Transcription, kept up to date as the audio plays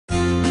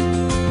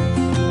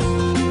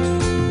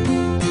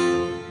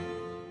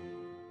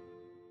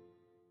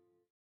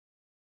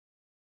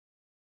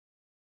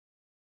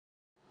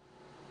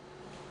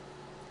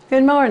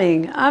Good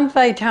morning, I'm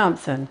Faye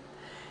Thompson.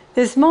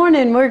 This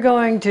morning we're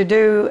going to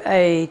do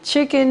a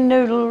chicken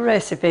noodle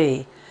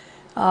recipe.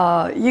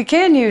 You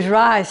can use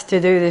rice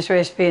to do this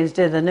recipe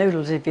instead of the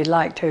noodles if you'd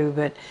like to,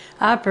 but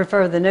I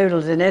prefer the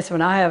noodles in this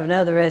one. I have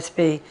another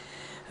recipe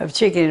of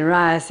chicken and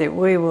rice that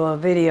we will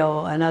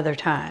video another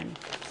time.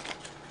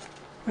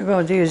 We're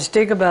going to use a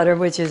stick of butter,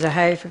 which is a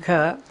half a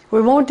cup.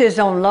 We want this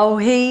on low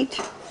heat,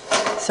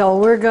 so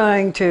we're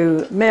going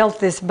to melt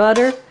this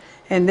butter,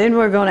 and then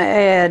we're going to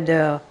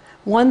add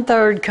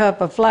 1/3 cup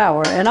of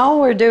flour. And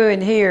all we're doing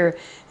here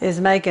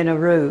is making a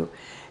roux.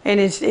 And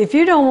if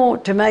you don't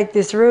want to make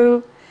this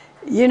roux,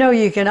 you know,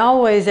 you can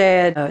always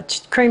add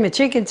cream of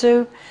chicken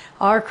soup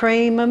or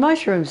cream of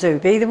mushroom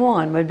soup. Either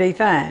one would be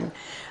fine.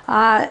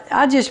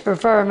 I just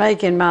prefer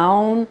making my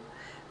own.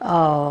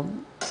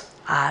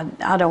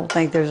 I don't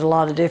think there's a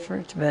lot of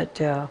difference, but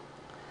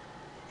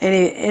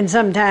and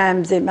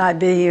sometimes it might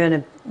be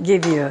even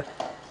give you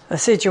a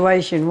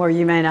situation where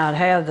you may not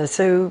have the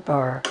soup,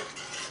 or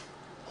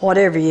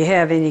whatever you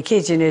have in your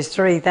kitchen. There's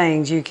 3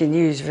 things you can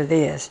use for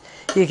this.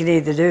 You can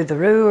either do the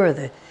roux or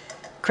the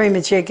cream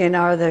of chicken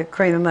or the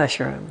cream of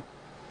mushroom.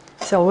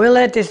 So we'll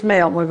let this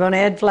melt. We're going to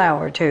add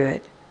flour to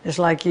it, just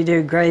like you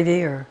do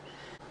gravy. Or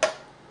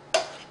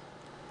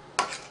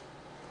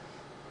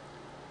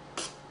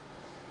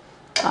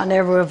I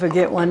never will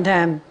forget one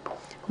time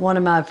one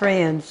of my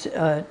friends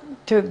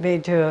took me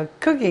to a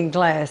cooking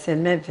class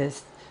in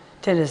Memphis,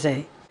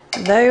 Tennessee.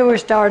 They were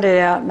started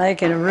out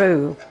making a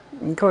roux.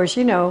 Of course,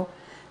 you know,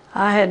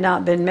 I had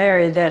not been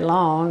married that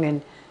long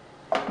and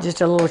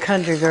just a little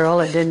country girl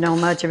that didn't know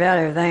much about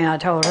everything. I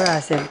told her, I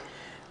said,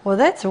 well,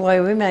 that's the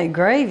way we make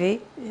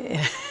gravy.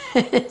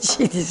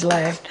 She just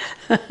laughed.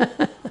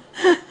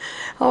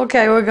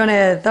 Okay, we're going to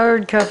add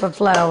 1/3 cup of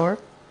flour.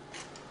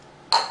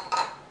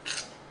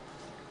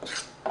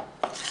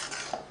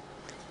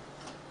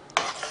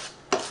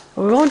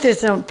 We want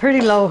this on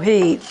pretty low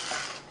heat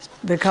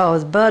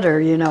because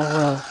butter, you know,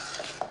 will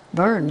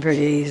burn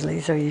pretty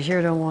easily, so you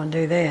sure don't want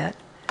to do that.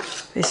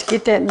 Just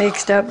get that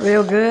mixed up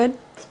real good.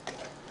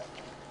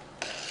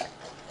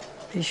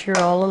 Be sure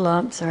all the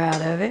lumps are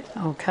out of it.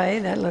 Okay,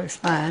 that looks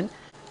fine.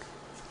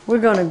 We're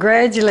going to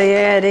gradually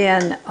add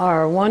in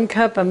our 1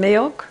 cup of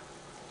milk.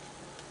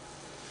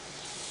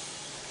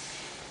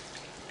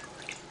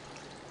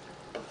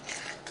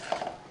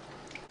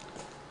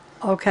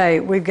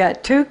 Okay, we've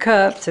got 2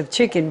 cups of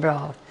chicken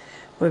broth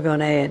we're going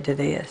to add to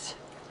this.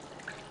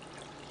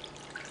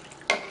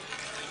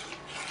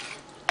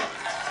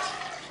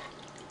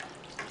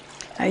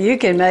 Now you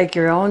can make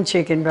your own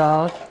chicken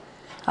broth.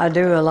 I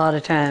do a lot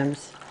of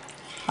times.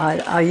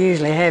 I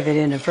usually have it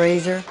in the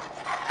freezer.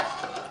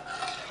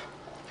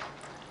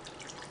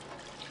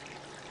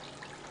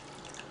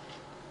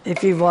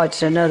 If you've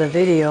watched another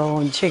video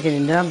on chicken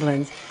and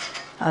dumplings,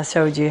 I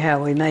showed you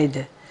how we made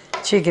the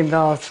chicken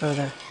broth for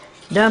the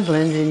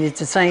dumplings, and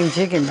it's the same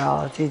chicken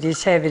broth. You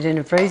just have it in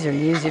the freezer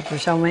and use it for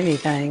so many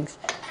things.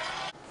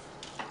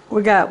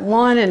 We got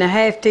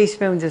 1½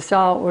 teaspoons of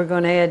salt we're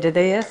going to add to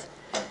this.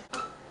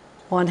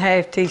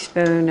 1/2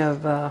 teaspoon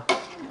of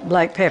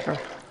black pepper.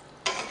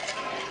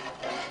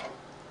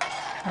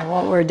 And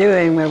what we're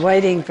doing, we're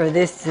waiting for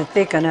this to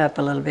thicken up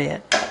a little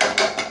bit.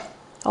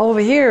 Over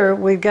here,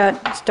 we've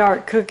got to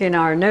start cooking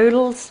our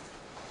noodles.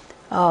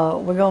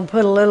 We're going to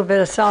put a little bit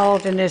of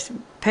salt in this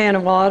pan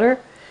of water.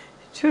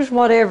 Just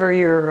whatever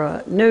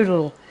your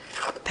noodle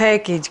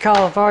package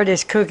calls for,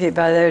 just cook it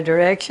by their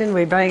direction.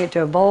 We bring it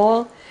to a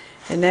boil,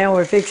 and now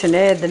we're fixing to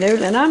add the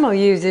noodle. And I'm going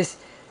to use this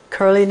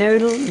curly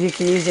noodle. You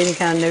can use any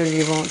kind of noodle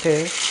you want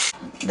to.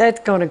 That's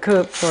going to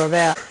cook for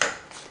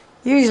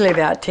usually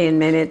about 10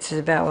 minutes is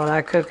about what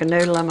I cook a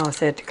noodle. I'm going to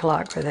set the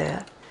clock for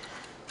that.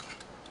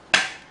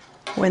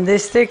 When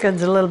this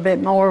thickens a little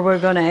bit more, we're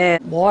going to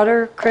add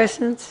water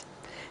crescents.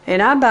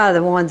 And I buy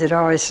the ones that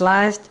are already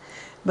sliced,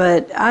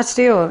 but I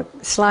still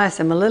slice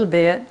them a little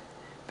bit,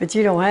 but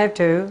you don't have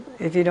to.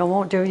 If you don't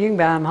want to, you can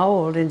buy them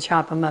whole and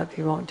chop them up if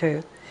you want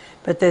to.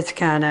 But that's the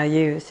kind I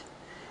use.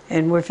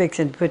 And we're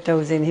fixing to put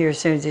those in here as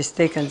soon as this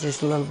thickens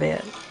just a little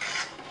bit.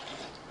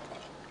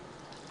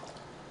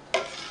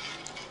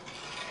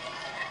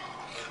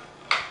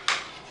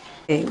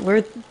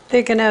 We're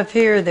thick enough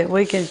here that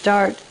we can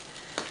start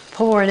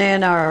pouring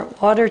in our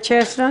water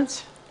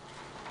chestnuts.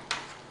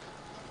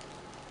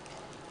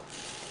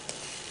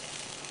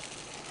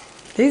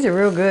 These are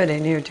real good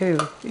in here too.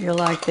 You'll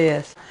like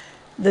this.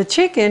 The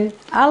chicken,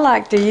 I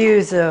like to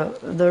use the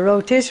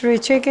rotisserie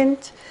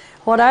chickens.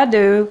 What I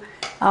do,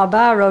 I'll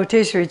buy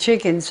rotisserie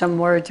chicken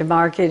somewhere to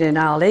market, and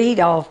I'll eat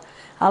off.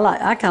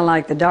 I kind of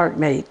like the dark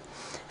meat,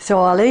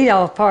 so I'll eat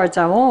off parts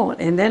I want,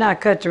 and then I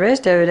cut the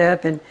rest of it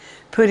up and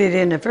put it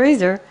in the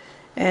freezer,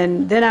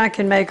 and then I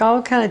can make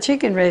all kind of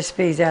chicken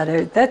recipes out of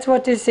it. That's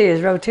what this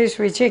is,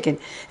 rotisserie chicken,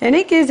 and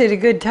it gives it a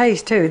good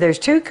taste too. There's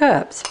 2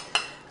 cups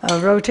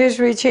of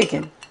rotisserie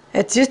chicken.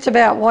 It's just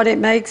about what it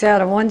makes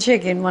out of 1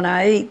 chicken when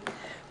I eat.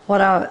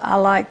 What I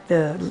like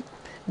the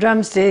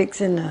drumsticks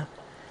and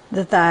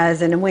the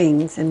thighs and the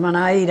wings, and when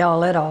I eat all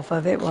that off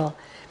of it, well,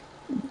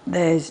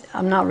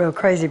 I'm not real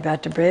crazy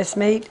about the breast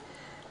meat,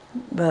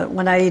 But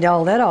when I eat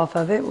all that off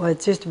of it, well,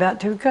 it's just about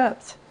 2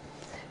 cups.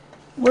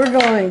 We're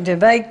going to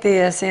bake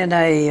this in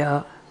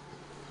a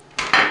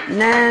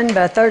 9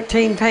 by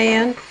 13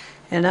 pan,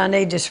 and I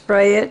need to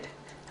spray it.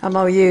 I'm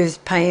going to use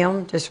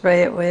Pam to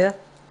spray it with.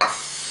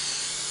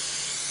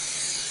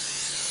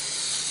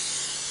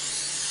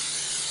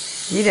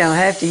 You don't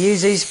have to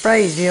use these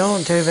sprays if you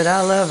want to, but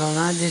I love them.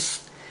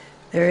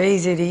 They're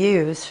easy to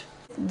use.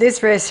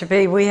 This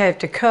recipe, we have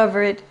to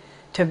cover it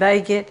to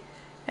bake it,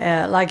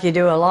 like you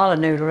do a lot of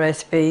noodle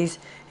recipes,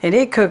 and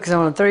it cooks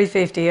on a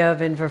 350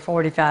 oven for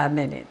 45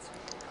 minutes.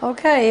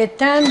 Okay, it's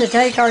time to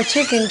take our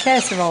chicken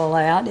casserole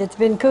out. It's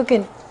been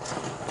cooking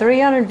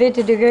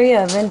 350-degree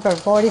oven for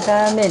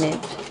 45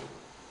 minutes.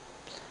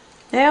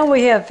 Now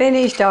we have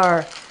finished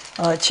our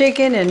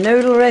chicken and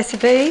noodle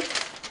recipe.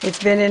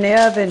 It's been in the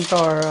oven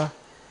for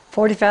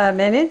 45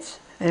 minutes,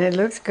 and it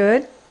looks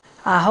good.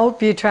 I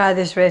hope you try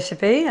this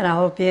recipe, and I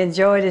hope you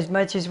enjoy it as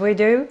much as we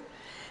do.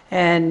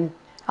 And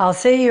I'll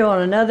see you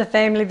on another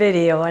family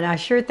video, and I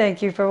sure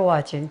thank you for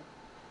watching.